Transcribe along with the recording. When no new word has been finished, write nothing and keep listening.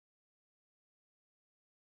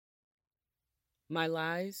My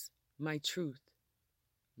lies, my truth,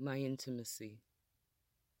 my intimacy.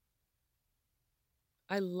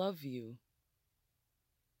 I love you.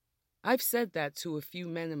 I've said that to a few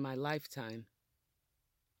men in my lifetime,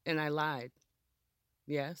 and I lied.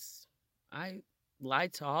 Yes, I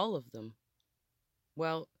lied to all of them.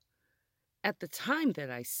 Well, at the time that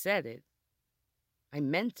I said it, I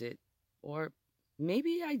meant it, or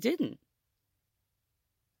maybe I didn't.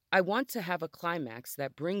 I want to have a climax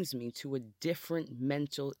that brings me to a different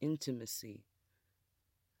mental intimacy.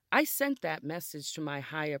 I sent that message to my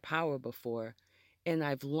higher power before, and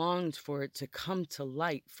I've longed for it to come to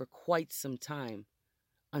light for quite some time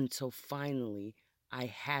until finally I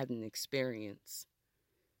had an experience.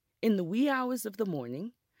 In the wee hours of the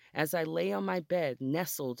morning, as I lay on my bed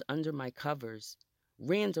nestled under my covers,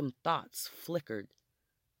 random thoughts flickered.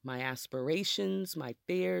 My aspirations, my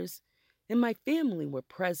fears, and my family were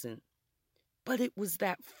present. But it was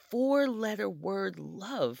that four-letter word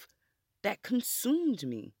love that consumed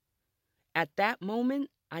me. At that moment,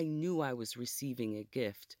 I knew I was receiving a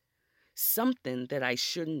gift, something that I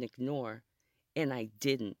shouldn't ignore, and I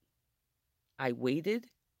didn't. I waited,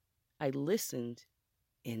 I listened,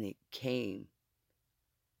 and it came.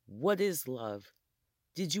 What is love?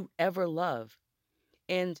 Did you ever love?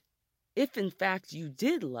 And if in fact you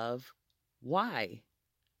did love, why?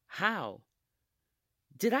 How?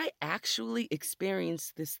 Did I actually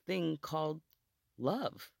experience this thing called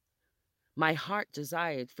love? My heart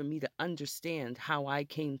desired for me to understand how I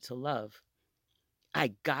came to love.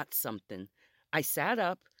 I got something. I sat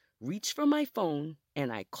up, reached for my phone,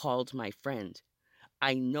 and I called my friend.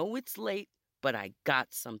 I know it's late, but I got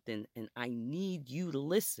something, and I need you to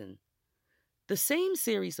listen. The same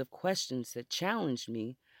series of questions that challenged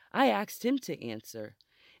me, I asked him to answer,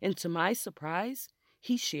 and to my surprise,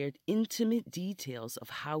 he shared intimate details of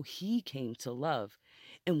how he came to love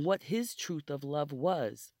and what his truth of love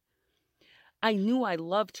was. I knew I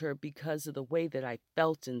loved her because of the way that I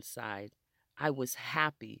felt inside. I was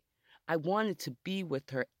happy. I wanted to be with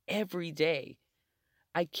her every day.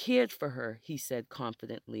 I cared for her, he said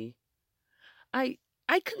confidently. I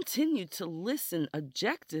I continued to listen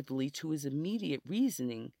objectively to his immediate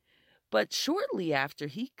reasoning, but shortly after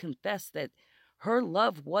he confessed that her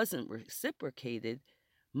love wasn't reciprocated,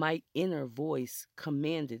 my inner voice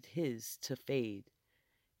commanded his to fade.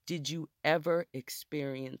 Did you ever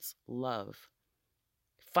experience love?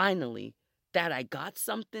 Finally, that I got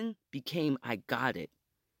something became I got it.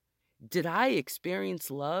 Did I experience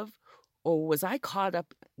love, or was I caught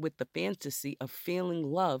up with the fantasy of feeling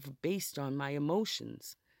love based on my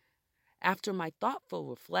emotions? After my thoughtful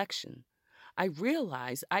reflection, I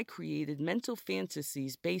realized I created mental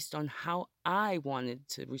fantasies based on how I wanted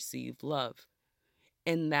to receive love.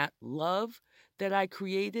 And that love that I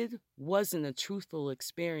created wasn't a truthful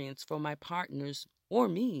experience for my partners or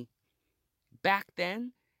me. Back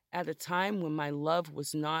then, at a time when my love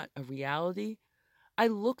was not a reality, I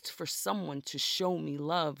looked for someone to show me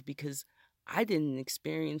love because I didn't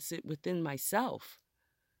experience it within myself.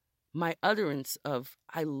 My utterance of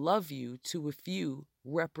I love you to a few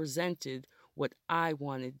represented what I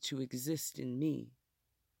wanted to exist in me.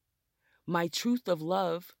 My truth of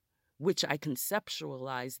love, which I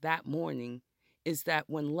conceptualized that morning, is that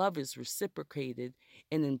when love is reciprocated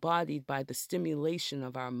and embodied by the stimulation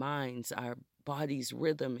of our minds, our body's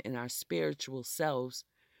rhythm, and our spiritual selves,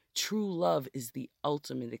 true love is the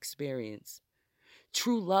ultimate experience.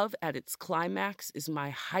 True love at its climax is my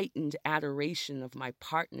heightened adoration of my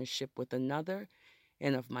partnership with another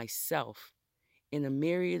and of myself. In a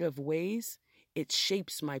myriad of ways, it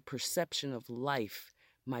shapes my perception of life,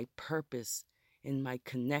 my purpose, and my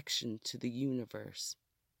connection to the universe.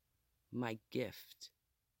 My gift.